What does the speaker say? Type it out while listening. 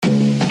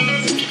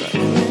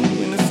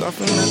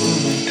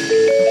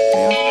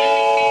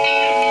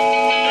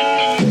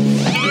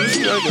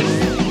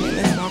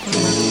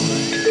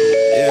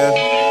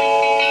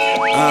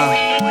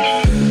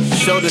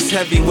world is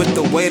heavy with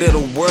the weight of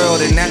the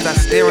world. And as I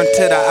stare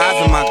into the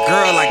eyes of my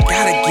girl, I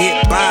gotta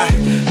get by.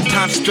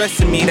 Time's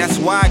stressing me, that's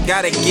why I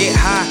gotta get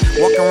high.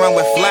 Walking around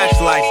with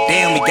flashlights,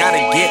 damn, we gotta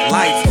get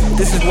lights.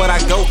 This is what I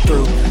go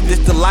through, this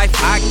the life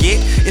I get.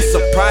 It's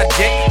a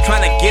project,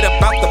 trying to get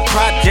up out the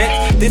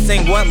project. This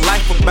ain't what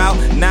life about,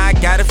 now I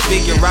gotta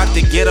figure out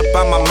to get up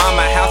out my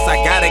mama's house.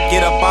 I gotta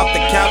get up off the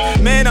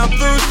couch, man, I'm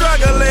through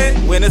struggling.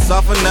 When it's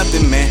all for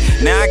nothing, man,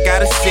 now I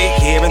gotta sit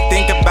here and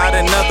think about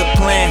another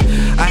plan.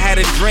 I had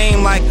a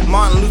dream like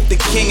Martin Luther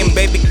King, and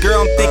baby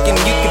girl, I'm thinking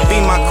you could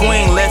be my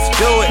queen, let's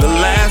do it. The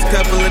last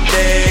couple of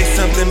days,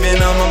 something been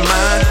on my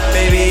mind.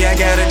 Baby, I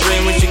got a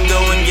dream, we should go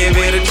and give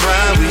it a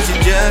try. We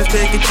should just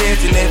take a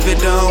chance, and if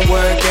it don't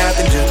work out,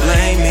 then just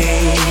blame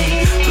me.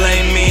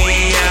 Blame me,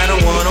 I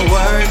don't wanna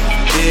work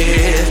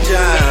this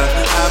job.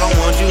 I don't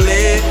want you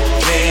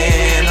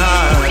living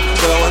hard.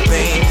 So I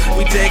think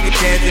we take a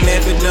chance, and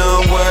if it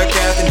don't work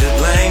out, then just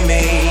blame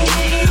me.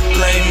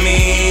 Blame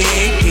me.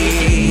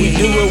 We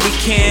do what we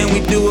can, we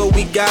do what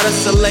we gotta.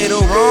 So later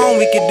on,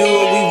 we can do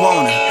what we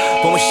wanna.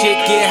 But when shit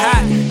get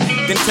hot,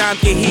 then time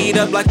can heat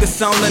up like a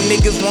sauna.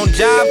 Niggas want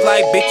jobs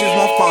like bitches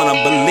want fauna.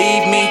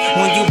 Believe me,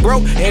 when you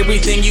broke,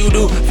 everything you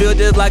do feel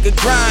just like a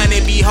grind.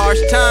 It be harsh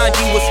times,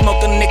 you will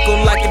smoke a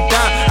nickel like a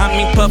dime. I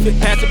mean puff it,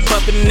 pass it,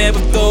 puff it, never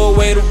throw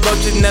away the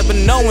roaches. Never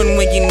knowing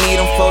when you need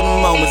them for the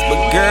moments.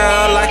 But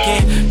girl, I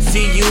can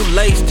see you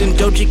laced in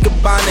Dolce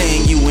Gabbana,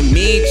 and you and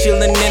me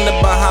chillin' in the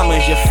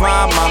Bahamas. You're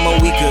fine, mama,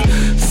 we could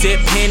sip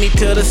Henny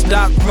till the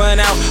stock run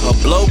out, or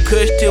blow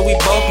kush till we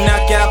both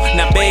knock out.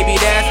 Now baby,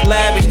 that's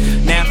lavish.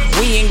 Now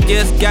we ain't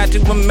just got to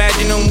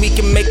imagine and we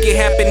can make it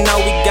happen.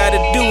 All we gotta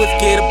do is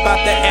get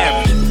about the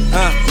average.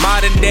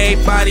 Modern day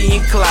body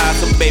and Clyde.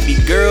 So baby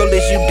girl,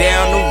 is you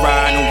down to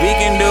ride? And we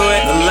can do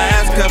it. The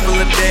last couple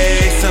of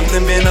days,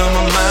 something been on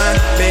my mind.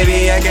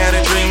 Baby, I got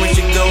a dream, we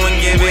should go and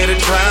give it a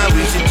try.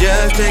 We should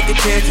just take a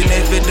chance, and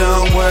if it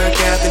don't work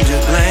out, then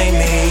just blame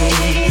me.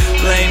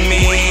 Blame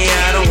me,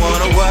 I don't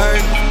wanna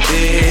work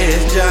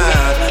this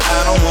job.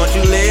 I don't want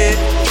you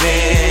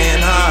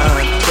living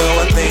hard. So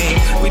I think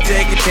we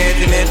take a chance,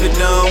 and if it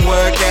don't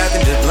work out,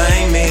 then just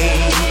blame me.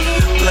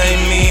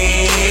 Blame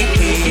me.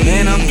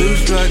 Man, I'm through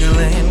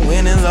struggling,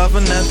 winning's all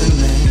for nothing,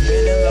 man.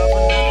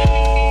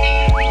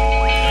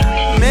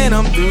 Man,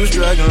 I'm through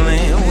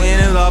struggling,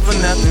 winning's all for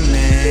nothing,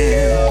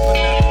 man.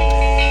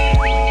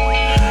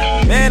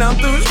 Man, I'm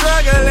through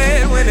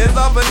struggling, winning's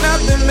all for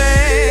nothing,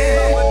 man.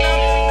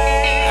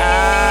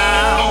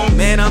 Oh,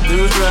 man, I'm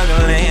through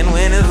struggling,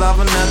 winning's all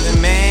for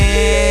nothing,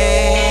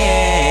 man.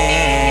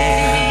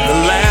 The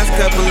last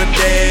couple of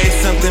days,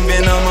 something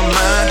been on my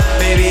mind.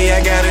 Baby,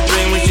 I got a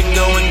dream, we should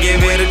go and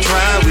give it a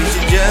try. We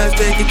should just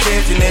take a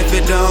chance, and if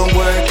it don't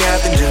work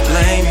out, then just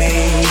blame me.